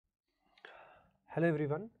Hello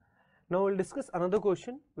everyone. Now we'll discuss another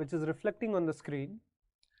question which is reflecting on the screen.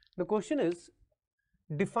 The question is,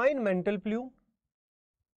 define mantle plume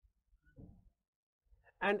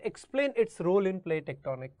and explain its role in plate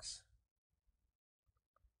tectonics.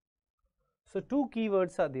 So two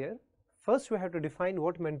keywords are there. First we have to define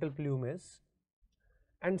what mantle plume is,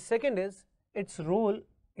 and second is its role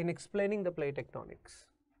in explaining the plate tectonics.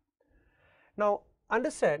 Now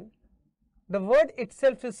understand, the word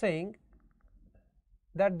itself is saying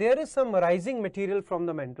that there is some rising material from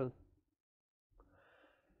the mantle.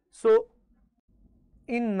 So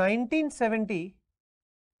in 1970,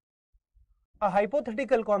 a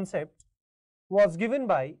hypothetical concept was given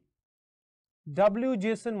by W.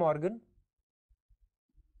 Jason Morgan,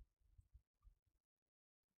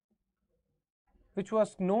 which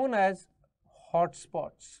was known as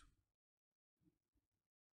hotspots,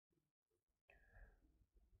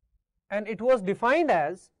 and it was defined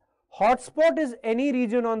as hotspot is any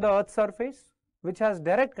region on the Earth's surface which has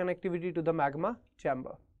direct connectivity to the magma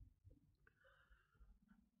chamber.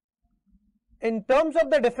 In terms of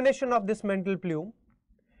the definition of this mantle plume,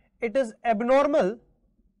 it is abnormal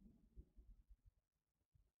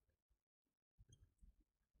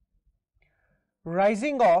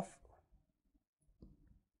rising of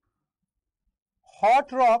hot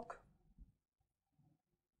rock,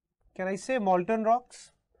 can I say molten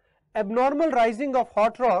rocks? Abnormal rising of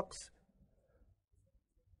hot rocks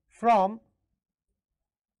from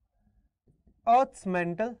Earth's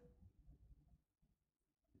mantle,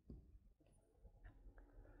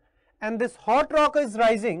 and this hot rock is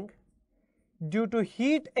rising due to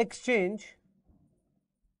heat exchange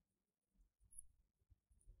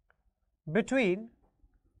between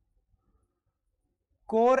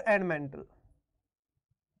core and mantle.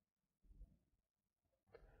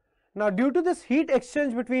 Now, due to this heat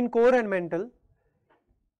exchange between core and mantle,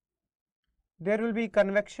 there will be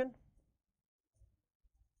convection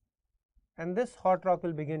and this hot rock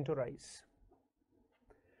will begin to rise.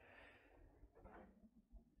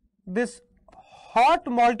 This hot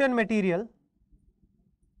molten material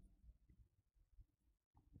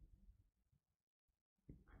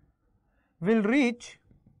will reach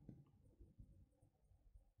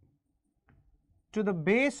to the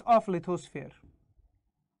base of lithosphere.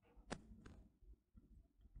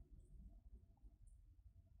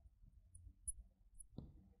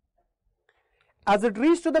 As it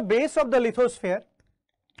reaches to the base of the lithosphere,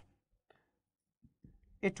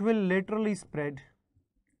 it will laterally spread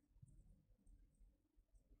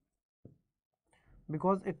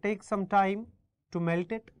because it takes some time to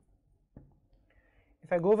melt it.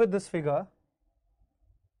 If I go with this figure,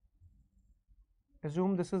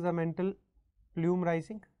 assume this is the mantle plume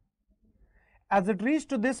rising. As it reaches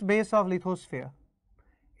to this base of lithosphere,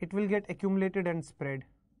 it will get accumulated and spread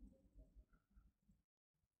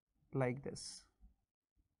like this.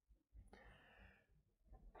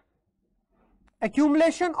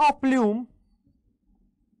 Accumulation of plume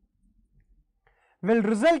will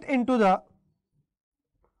result into the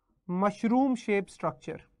mushroom shaped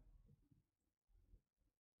structure.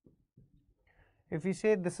 If we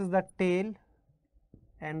say this is the tail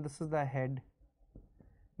and this is the head,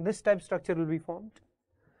 this type structure will be formed,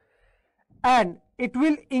 and it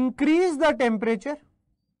will increase the temperature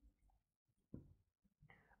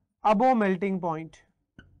above melting point.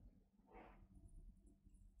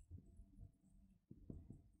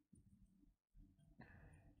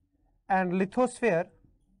 And lithosphere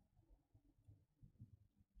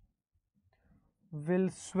will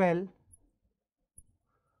swell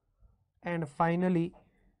and finally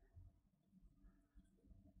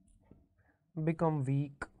become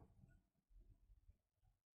weak.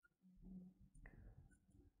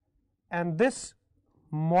 And this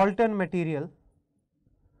molten material,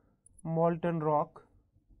 molten rock,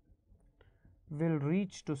 will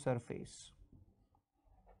reach to surface.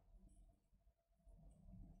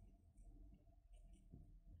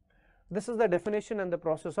 This is the definition and the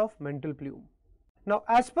process of mantle plume. Now,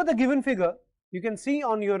 as per the given figure, you can see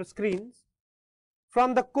on your screens,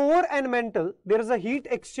 from the core and mantle, there is a heat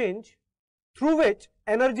exchange through which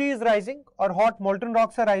energy is rising or hot molten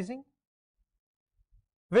rocks are rising.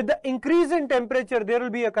 With the increase in temperature, there will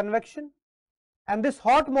be a convection, and this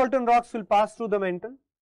hot molten rocks will pass through the mantle,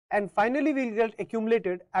 and finally will get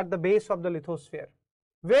accumulated at the base of the lithosphere,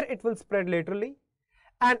 where it will spread laterally,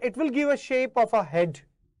 and it will give a shape of a head,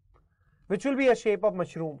 which will be a shape of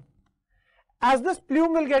mushroom. As this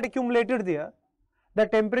plume will get accumulated there, the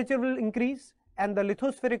temperature will increase and the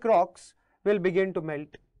lithospheric rocks will begin to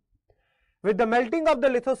melt. With the melting of the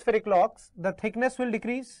lithospheric rocks, the thickness will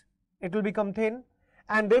decrease, it will become thin,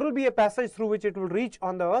 and there will be a passage through which it will reach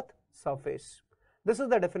on the earth surface. This is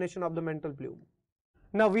the definition of the mantle plume.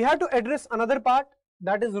 Now we have to address another part,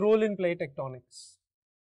 that is role in plate tectonics.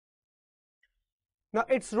 Now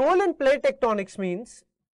its role in plate tectonics means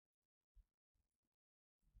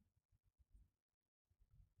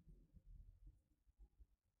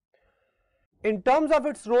in terms of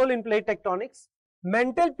its role in plate tectonics,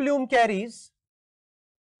 mantle plume carries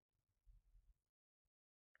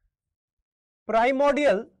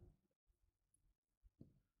primordial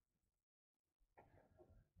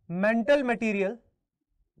mantle material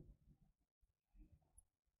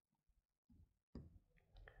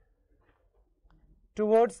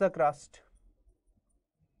towards the crust.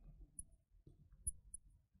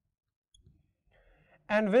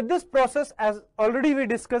 And with this process, as already we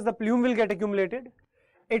discussed, the plume will get accumulated.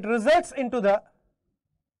 It results into the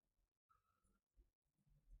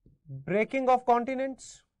breaking of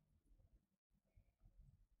continents.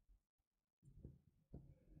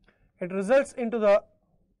 It results into the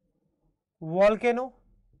volcano,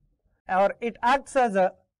 or it acts as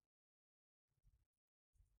a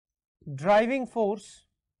driving force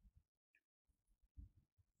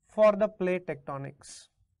for the plate tectonics.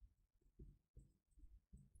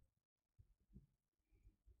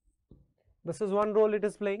 This is one role it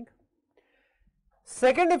is playing.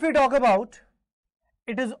 Second, if we talk about,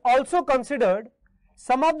 it is also considered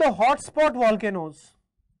some of the hotspot volcanoes,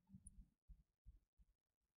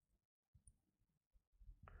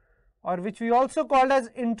 or which we also called as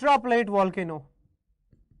intraplate volcano.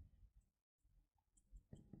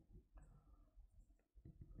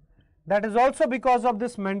 That is also because of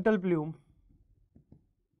this mantle plume.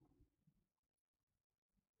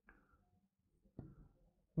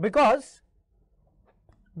 Because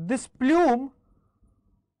this plume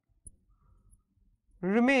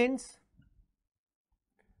remains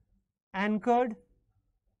anchored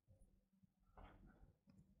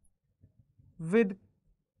with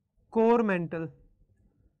core mantle.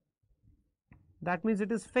 That means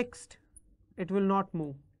it is fixed, it will not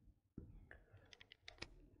move.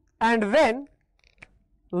 And when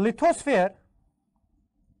lithosphere,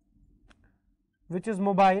 which is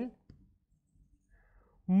mobile,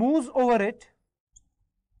 moves over it,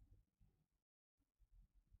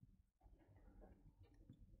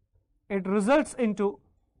 it results into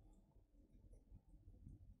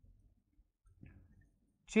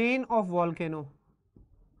chain of volcano.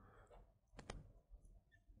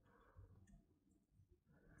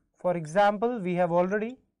 For example, we have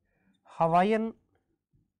already Hawaiian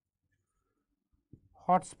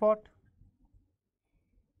hotspot.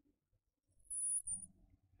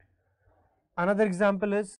 Another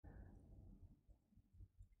example is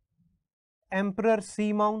Emperor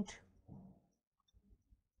Seamount.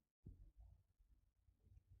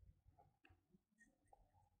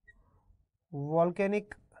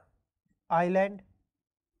 Volcanic island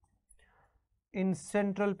in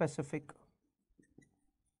Central Pacific.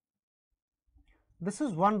 This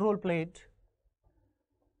is one role played.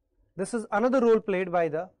 This is another role played by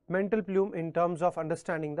the mantle plume in terms of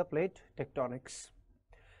understanding the plate tectonics.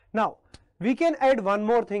 Now, we can add one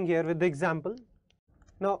more thing here with the example.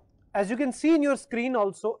 Now, as you can see in your screen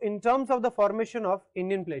also, in terms of the formation of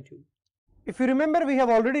Indian plateau. If you remember, we have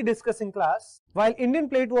already discussed in class, while Indian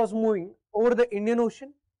plate was moving over the Indian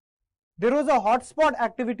Ocean, there was a hotspot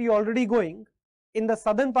activity already going in the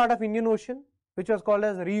southern part of Indian Ocean, which was called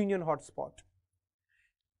as Reunion hotspot.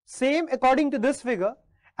 Same according to this figure,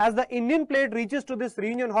 as the Indian plate reaches to this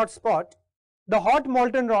Reunion hotspot, the hot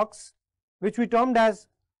molten rocks, which we termed as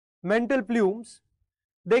mantle plumes,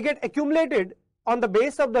 they get accumulated on the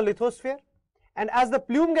base of the lithosphere, and as the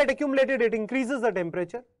plume get accumulated, it increases the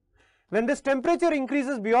temperature. When this temperature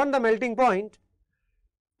increases beyond the melting point,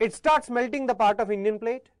 it starts melting the part of Indian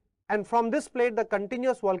plate, and from this plate the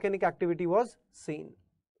continuous volcanic activity was seen.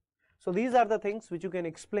 So these are the things which you can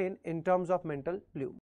explain in terms of mantle plume.